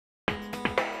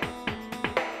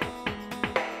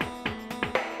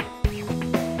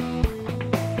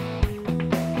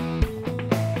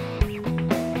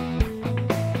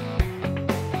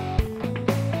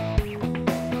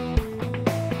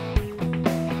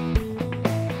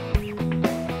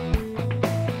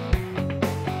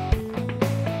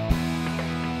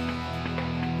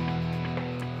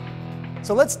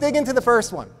So let's dig into the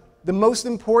first one, the most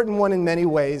important one in many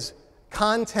ways,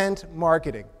 content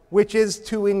marketing, which is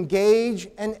to engage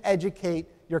and educate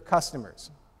your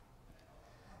customers.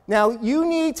 Now, you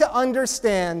need to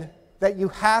understand that you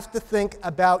have to think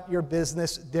about your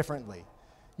business differently.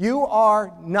 You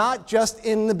are not just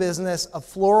in the business of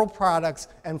floral products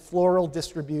and floral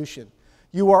distribution.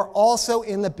 You are also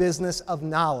in the business of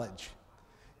knowledge.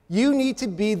 You need to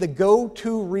be the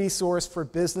go-to resource for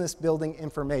business building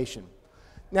information.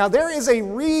 Now, there is a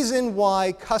reason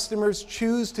why customers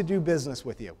choose to do business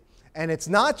with you. And it's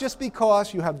not just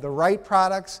because you have the right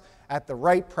products at the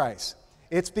right price.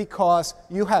 It's because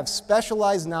you have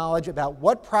specialized knowledge about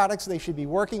what products they should be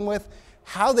working with,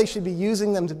 how they should be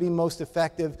using them to be most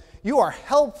effective. You are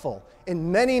helpful in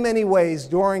many, many ways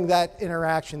during that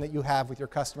interaction that you have with your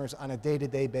customers on a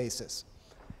day-to-day basis.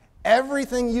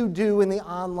 Everything you do in the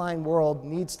online world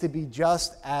needs to be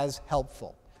just as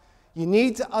helpful. You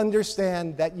need to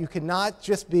understand that you cannot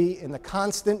just be in the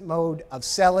constant mode of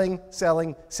selling,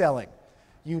 selling, selling.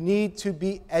 You need to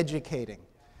be educating.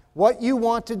 What you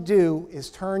want to do is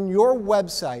turn your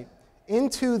website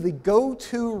into the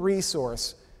go-to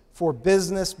resource for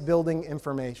business building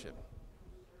information.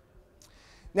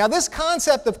 Now, this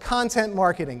concept of content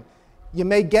marketing, you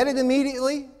may get it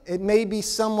immediately. It may be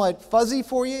somewhat fuzzy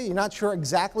for you. You're not sure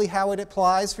exactly how it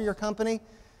applies for your company.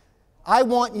 I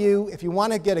want you, if you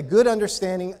want to get a good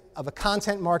understanding of a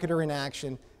content marketer in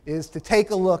action, is to take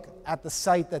a look at the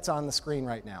site that's on the screen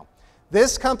right now.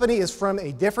 This company is from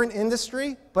a different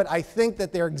industry, but I think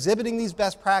that they're exhibiting these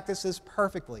best practices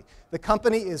perfectly. The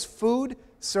company is Food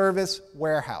Service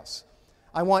Warehouse.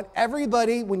 I want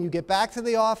everybody, when you get back to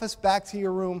the office, back to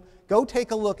your room, go take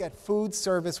a look at Food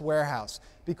Service Warehouse,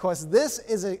 because this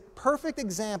is a perfect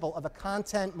example of a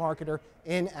content marketer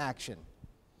in action.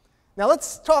 Now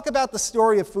let's talk about the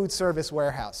story of Food Service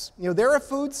Warehouse. They're a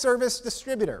food service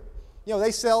distributor.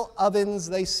 They sell ovens,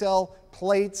 they sell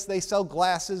plates, they sell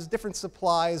glasses, different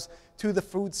supplies to the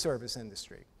food service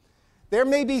industry. There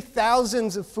may be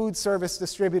thousands of food service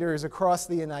distributors across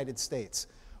the United States.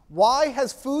 Why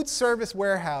has Food Service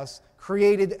Warehouse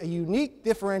created a unique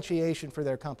differentiation for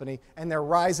their company, and they're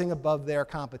rising above their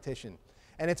competition?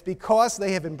 And it's because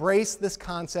they have embraced this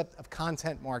concept of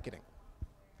content marketing.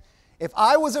 If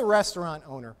I was a restaurant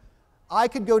owner, I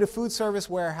could go to Food Service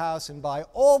Warehouse and buy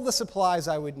all the supplies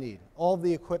I would need, all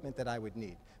the equipment that I would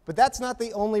need. But that's not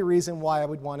the only reason why I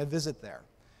would want to visit there.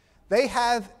 They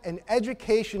have an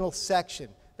educational section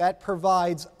that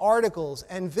provides articles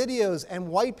and videos and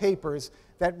white papers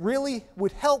that really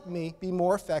would help me be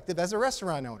more effective as a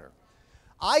restaurant owner.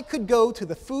 I could go to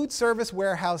the Food Service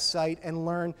Warehouse site and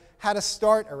learn how to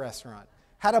start a restaurant,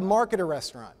 how to market a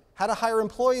restaurant, how to hire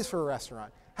employees for a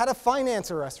restaurant, how to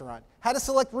finance a restaurant, how to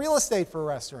select real estate for a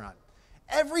restaurant.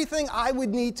 Everything I would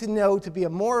need to know to be a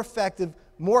more effective,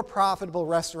 more profitable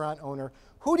restaurant owner.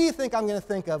 Who do you think I'm going to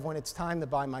think of when it's time to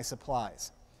buy my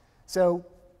supplies? So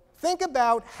think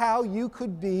about how you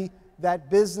could be that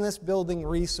business building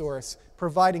resource,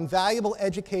 providing valuable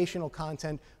educational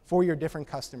content for your different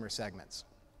customer segments.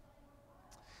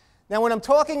 Now, when I'm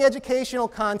talking educational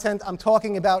content, I'm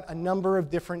talking about a number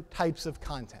of different types of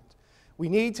content. We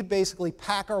need to basically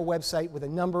pack our website with a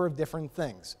number of different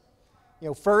things.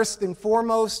 First and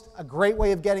foremost, a great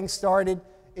way of getting started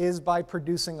is by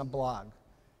producing a blog.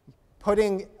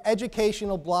 Putting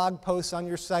educational blog posts on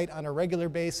your site on a regular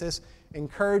basis,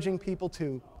 encouraging people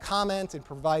to comment and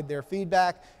provide their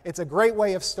feedback. It's a great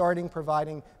way of starting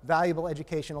providing valuable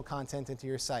educational content into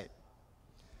your site.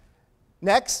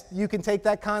 Next, you can take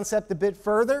that concept a bit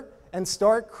further and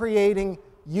start creating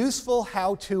useful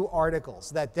how-to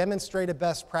articles that demonstrate a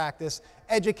best practice,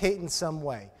 educate in some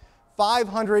way.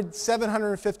 500,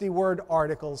 750-word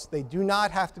articles. They do not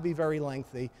have to be very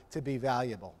lengthy to be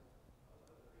valuable.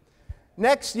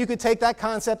 Next, you could take that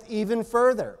concept even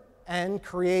further and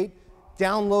create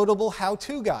downloadable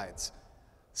how-to guides.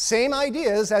 Same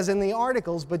ideas as in the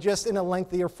articles, but just in a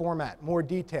lengthier format, more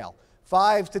detail.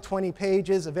 5 to 20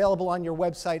 pages available on your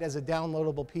website as a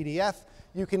downloadable PDF.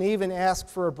 You can even ask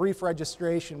for a brief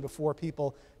registration before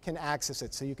people can access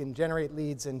it, so you can generate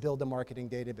leads and build a marketing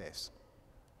database.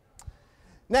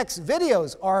 Next,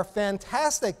 videos are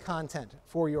fantastic content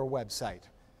for your website.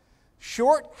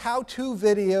 Short how-to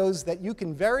videos that you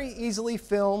can very easily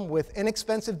film with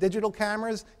inexpensive digital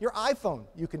cameras. Your iPhone,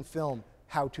 you can film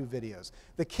how-to videos.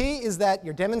 The key is that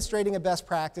you're demonstrating a best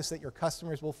practice that your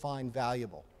customers will find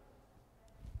valuable.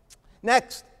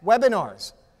 Next,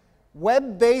 webinars.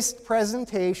 Web-based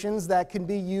presentations that can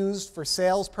be used for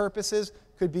sales purposes,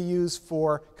 could be used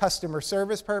for customer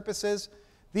service purposes.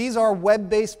 These are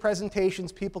web-based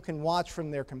presentations people can watch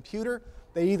from their computer.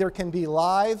 They either can be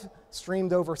live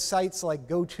streamed over sites like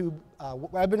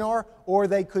GoToWebinar, or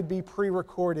they could be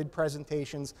pre-recorded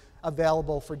presentations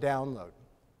available for download.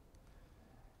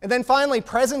 And then finally,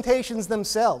 presentations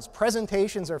themselves.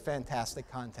 Presentations are fantastic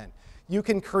content. You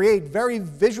can create very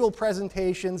visual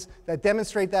presentations that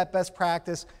demonstrate that best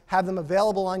practice, have them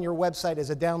available on your website as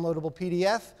a downloadable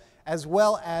PDF, as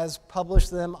well as publish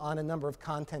them on a number of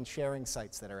content sharing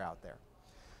sites that are out there.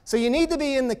 So you need to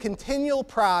be in the continual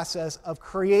process of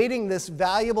creating this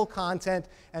valuable content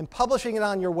and publishing it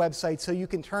on your website so you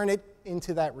can turn it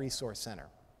into that resource center.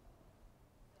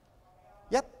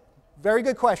 Yep, very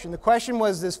good question. The question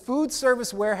was, does Food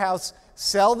Service Warehouse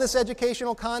sell this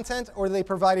educational content, or do they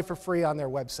provide it for free on their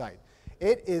website?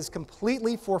 It is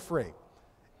completely for free.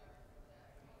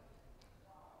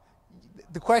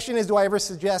 The question is, do I ever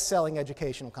suggest selling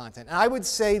educational content? And I would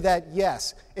say that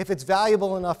yes, if it's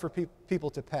valuable enough for people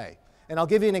to pay. And I'll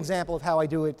give you an example of how I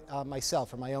do it myself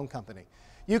for my own company.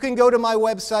 You can go to my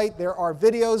website. There are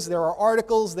videos, there are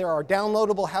articles, there are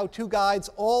downloadable how-to guides,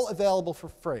 all available for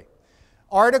free.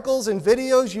 Articles and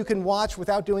videos you can watch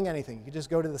without doing anything. You can just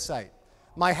go to the site.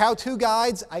 My how-to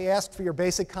guides, I ask for your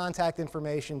basic contact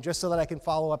information just so that I can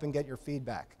follow up and get your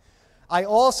feedback. I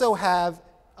also have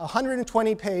a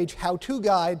 120-page how-to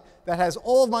guide that has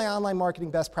all of my online marketing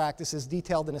best practices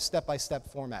detailed in a step-by-step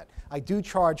format. I do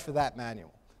charge for that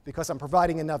manual because I'm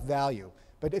providing enough value.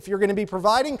 But if you're going to be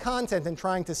providing content and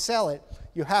trying to sell it,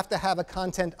 you have to have a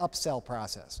content upsell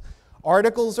process.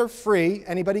 Articles are free.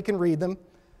 Anybody can read them.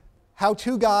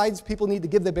 How-to guides, people need to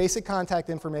give the basic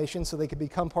contact information so they can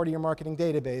become part of your marketing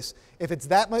database. If it's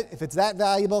that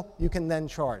valuable, you can then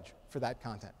charge for that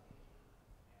content.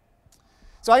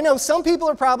 So I know some people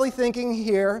are probably thinking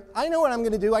here, I know what I'm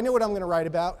going to do, I know what I'm going to write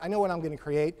about, I know what I'm going to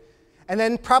create. And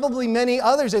then probably many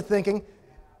others are thinking,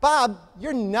 Bob,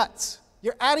 you're nuts.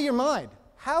 You're out of your mind.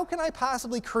 How can I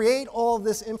possibly create all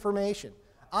this information?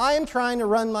 I am trying to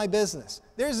run my business.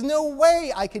 There's no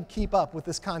way I could keep up with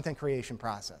this content creation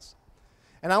process.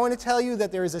 And I want to tell you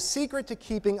that there is a secret to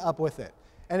keeping up with it,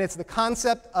 and it's the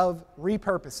concept of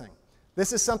repurposing.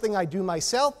 This is something I do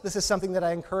myself. This is something that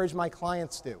I encourage my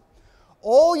clients to do.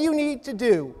 All you need to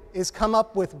do is come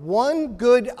up with one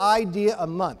good idea a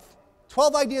month,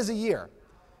 12 ideas a year,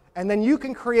 and then you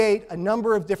can create a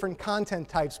number of different content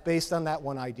types based on that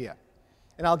one idea.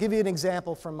 And I'll give you an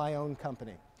example from my own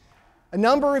company. A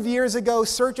number of years ago,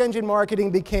 search engine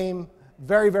marketing became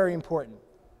very, very important.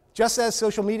 Just as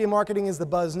social media marketing is the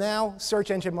buzz now,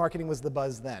 search engine marketing was the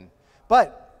buzz then.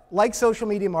 But like social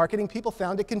media marketing, people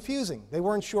found it confusing. They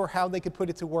weren't sure how they could put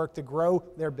it to work to grow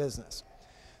their business.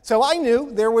 So I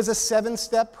knew there was a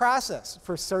 7-step process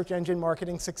for search engine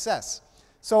marketing success.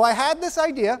 So I had this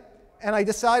idea, and I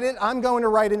decided I'm going to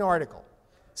write an article.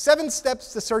 7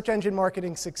 steps to search engine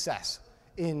marketing success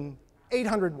in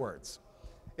 800 words.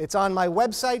 It's on my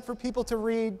website for people to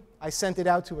read. I sent it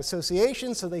out to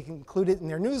associations so they can include it in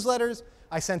their newsletters.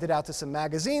 I sent it out to some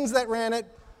magazines that ran it.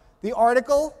 The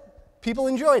article, people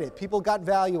enjoyed it. People got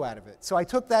value out of it. So I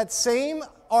took that same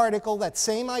article, that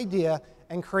same idea,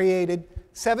 and created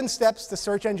 7 steps to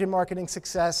search engine marketing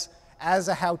success as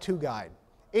a how-to guide.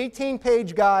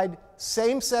 18-page guide,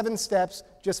 same 7 steps,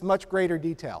 just much greater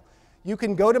detail. You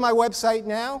can go to my website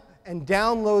now and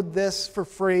download this for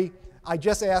free. I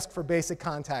just ask for basic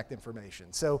contact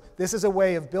information. So this is a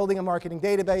way of building a marketing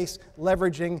database,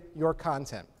 leveraging your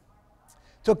content.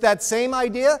 Took that same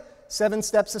idea, 7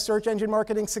 steps to search engine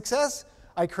marketing success.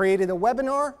 I created a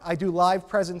webinar. I do live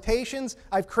presentations.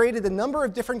 I've created a number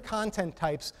of different content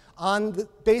types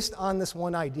based on this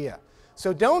one idea.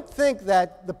 So don't think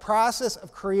that the process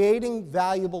of creating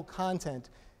valuable content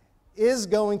is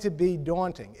going to be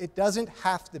daunting. It doesn't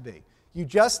have to be. You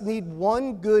just need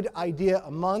one good idea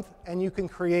a month, and you can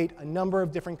create a number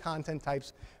of different content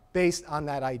types based on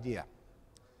that idea.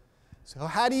 So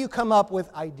how do you come up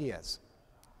with ideas?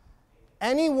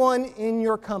 Anyone in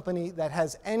your company that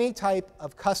has any type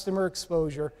of customer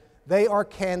exposure, they are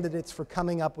candidates for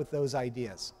coming up with those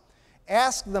ideas.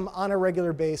 Ask them on a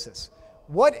regular basis,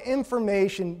 what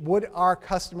information would our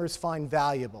customers find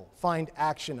valuable, find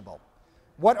actionable?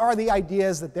 What are the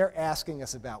ideas that they're asking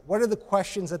us about? What are the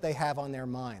questions that they have on their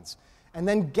minds? And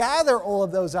then gather all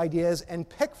of those ideas and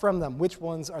pick from them which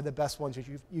ones are the best ones that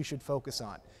you should focus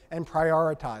on and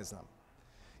prioritize them.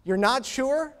 You're not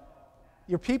sure?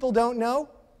 Your people don't know?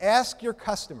 Ask your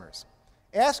customers.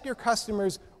 Ask your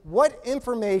customers, what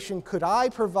information could I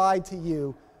provide to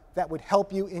you that would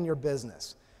help you in your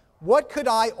business? What could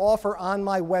I offer on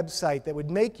my website that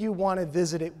would make you want to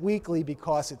visit it weekly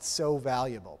because it's so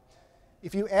valuable?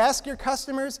 If you ask your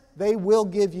customers, they will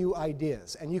give you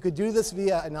ideas. And you could do this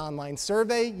via an online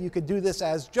survey. You could do this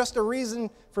as just a reason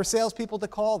for salespeople to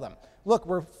call them. Look,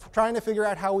 we're trying to figure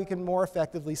out how we can more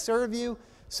effectively serve you.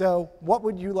 So what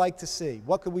would you like to see?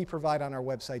 What could we provide on our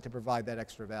website to provide that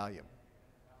extra value?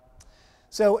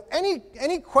 So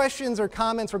any questions or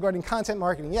comments regarding content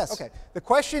marketing? Yes. Okay. The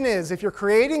question is, if you're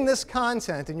creating this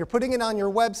content and you're putting it on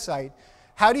your website,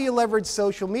 how do you leverage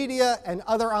social media and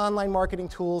other online marketing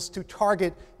tools to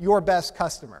target your best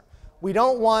customer? We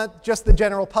don't want just the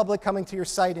general public coming to your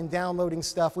site and downloading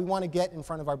stuff. We want to get in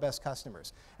front of our best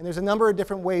customers. And there's a number of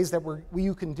different ways that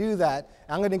you can do that.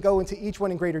 I'm going to go into each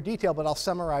one in greater detail, but I'll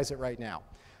summarize it right now.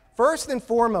 First and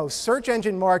foremost, search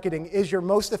engine marketing is your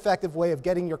most effective way of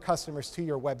getting your customers to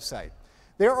your website.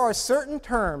 There are certain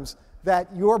terms that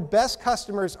your best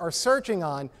customers are searching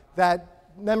on that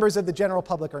members of the general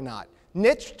public are not.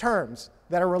 Niche terms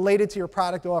that are related to your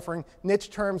product offering, niche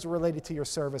terms related to your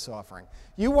service offering.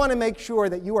 You want to make sure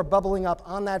that you are bubbling up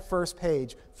on that first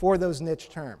page for those niche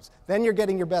terms. Then you're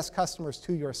getting your best customers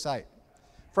to your site.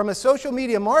 From a social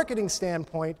media marketing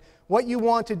standpoint, what you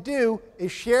want to do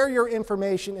is share your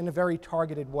information in a very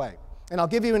targeted way. And I'll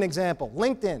give you an example.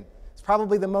 LinkedIn is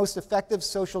probably the most effective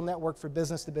social network for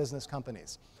business-to-business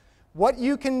companies. What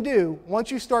you can do, once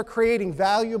you start creating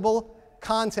valuable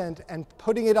content and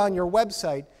putting it on your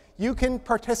website, you can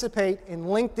participate in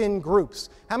LinkedIn groups.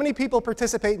 How many people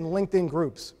participate in LinkedIn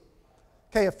groups?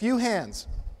 Okay, a few hands.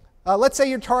 Let's say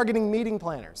you're targeting meeting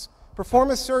planners.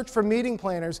 Perform a search for meeting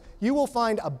planners. You will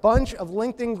find a bunch of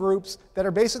LinkedIn groups that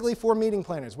are basically for meeting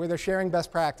planners, where they're sharing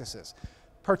best practices.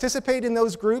 Participate in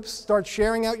those groups, start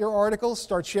sharing out your articles,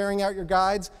 start sharing out your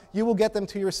guides. You will get them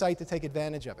to your site to take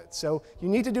advantage of it. So you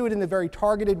need to do it in a very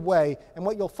targeted way, and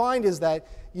what you'll find is that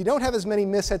you don't have as many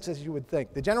mishits as you would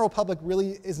think. The general public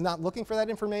really is not looking for that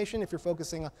information if you're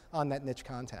focusing on that niche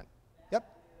content. Yep?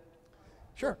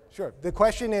 Sure. The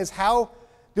question is, how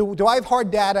do I have hard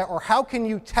data, or how can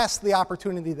you test the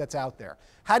opportunity that's out there?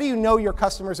 How do you know your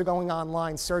customers are going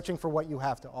online searching for what you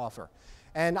have to offer?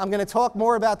 And I'm going to talk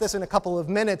more about this in a couple of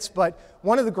minutes, but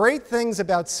one of the great things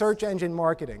about search engine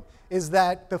marketing is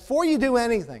that before you do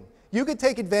anything, you could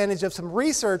take advantage of some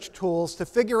research tools to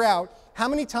figure out how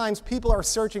many times people are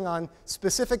searching on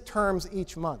specific terms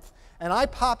each month. And I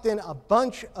popped in a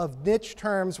bunch of niche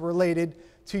terms related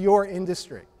to your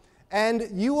industry. And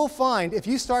you will find, if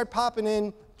you start popping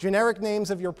in generic names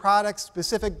of your products,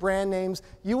 specific brand names,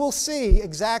 you will see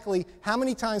exactly how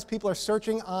many times people are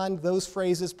searching on those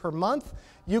phrases per month.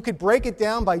 You could break it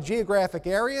down by geographic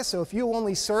area, so if you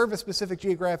only serve a specific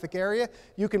geographic area,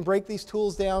 you can break these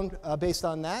tools down based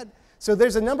on that. So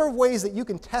there's a number of ways that you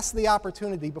can test the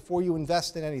opportunity before you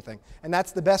invest in anything, and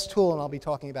that's the best tool, and I'll be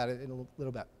talking about it in a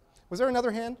little bit. Was there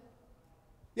another hand?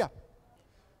 Yeah.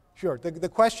 Sure. The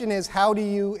question is, how do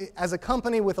you, as a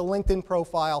company with a LinkedIn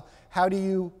profile, how do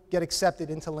you get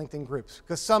accepted into LinkedIn groups?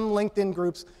 Because some LinkedIn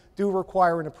groups do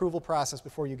require an approval process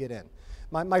before you get in.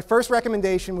 My first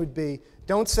recommendation would be,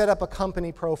 don't set up a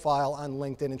company profile on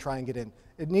LinkedIn and try and get in.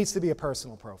 It needs to be a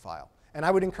personal profile. And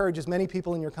I would encourage as many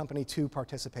people in your company to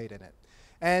participate in it.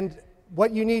 And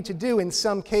what you need to do in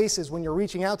some cases when you're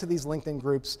reaching out to these LinkedIn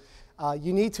groups,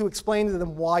 you need to explain to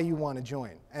them why you want to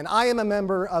join. And I am a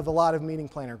member of a lot of meeting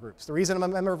planner groups. The reason I'm a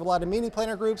member of a lot of meeting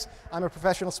planner groups, I'm a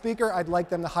professional speaker. I'd like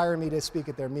them to hire me to speak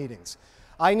at their meetings.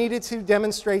 I needed to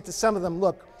demonstrate to some of them,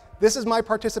 look, this is my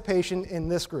participation in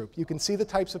this group. You can see the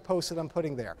types of posts that I'm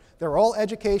putting there. They're all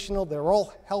educational. They're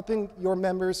all helping your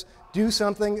members do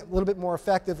something a little bit more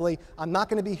effectively. I'm not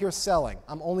going to be here selling.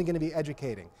 I'm only going to be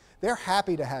educating. They're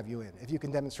happy to have you in if you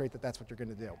can demonstrate that that's what you're going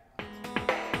to do.